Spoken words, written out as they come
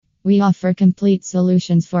We offer complete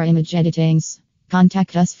solutions for image editings.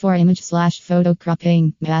 Contact us for image/photo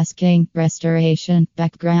cropping, masking, restoration,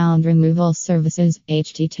 background removal services.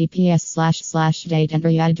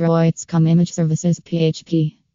 https://dateandroids.com image services php